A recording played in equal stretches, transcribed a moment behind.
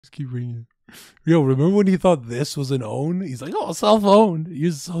Just keep reading it. Yo, remember when he thought this was an own? He's like, oh, self-owned.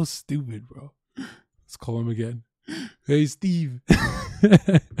 You're so stupid, bro. Let's call him again. Hey, Steve.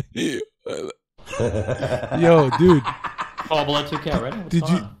 Yo, dude. Fall below 2K, right? Did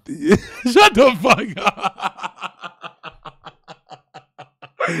you shut the fuck up?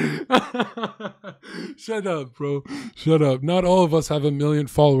 Shut up, bro. Shut up. Not all of us have 1 million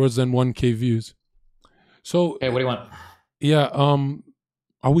followers and 1K views. So, hey, what do you want? Yeah,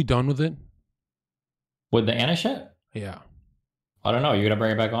 are we done with it? With the Anna shit? Yeah. I don't know. You're gonna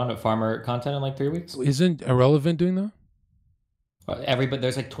bring it back on to farmer content in like 3 weeks? Isn't Irrelevant doing that?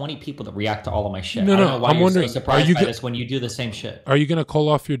 There's like 20 people that react to all of my shit. No, I don't know why I'm you're wondering, so surprised by this when you do the same shit. Are you gonna call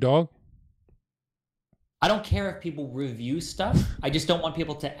off your dog? I don't care if people review stuff. I just don't want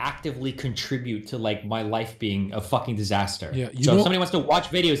people to actively contribute to like my life being a fucking disaster. Yeah, so if somebody wants to watch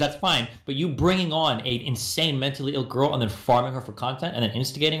videos, that's fine. But you bringing on an insane mentally ill girl and then farming her for content and then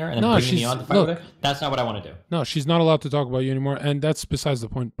instigating her and then bringing me on to fight with her, that's not what I want to do. No, she's not allowed to talk about you anymore, and that's besides the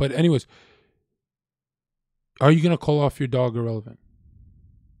point. But anyways, are you gonna call off your dog Irrelevant?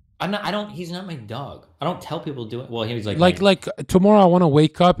 I'm not. I don't. He's not my dog. I don't tell people to do it. Well, he was like like tomorrow I want to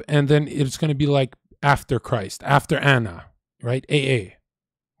wake up and then it's gonna be like after Christ, after Anna, right? AA,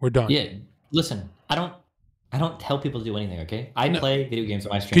 we're done. Yeah. Listen, I don't tell people to do anything. Okay, I play video games on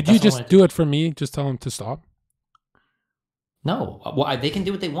my stream. Could you just do it for me? Just tell them to stop. No, well, they can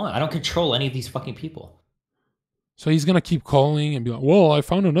do what they want. I don't control any of these fucking people. So he's gonna keep calling and be like, "Well, I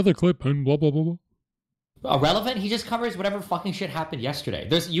found another clip and blah blah blah blah." Irrelevant? He just covers whatever fucking shit happened yesterday.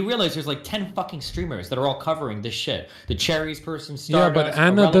 You realize there's like 10 fucking streamers that are all covering this shit. The Cherries person, Stardust,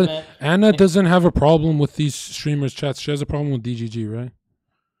 yeah, but Anna doesn't have a problem with these streamers' chats. She has a problem with DGG, right?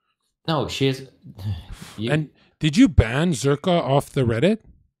 No, she is. And did you ban Zherka off the Reddit?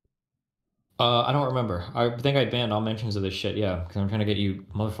 I don't remember. I think I banned all mentions of this shit. Yeah, because I'm trying to get you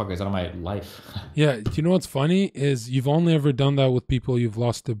motherfuckers out of my life. Yeah, do you know what's funny is you've only ever done that with people you've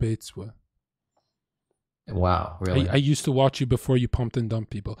lost debates with. Wow, really? I used to watch you before you pumped and dumped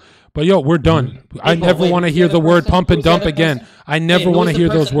people. But yo, we're done. I never want to hear the word pump and dump again. I never want to hear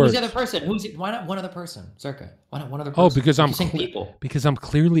those words. Who's the other person? Why not one other person? Zherka. Why not one other person? Oh, because I'm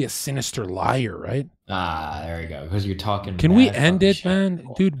clearly a sinister liar, right? Ah, there you go. Because you're talking. Can we end it, man?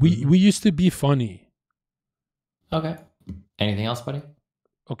 Dude, we used to be funny. Okay. Anything else, buddy?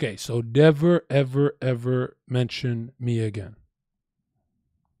 Okay, so never, ever, ever mention me again.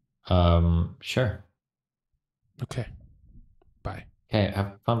 Sure. Okay. Bye. Okay,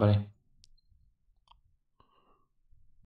 have fun, buddy.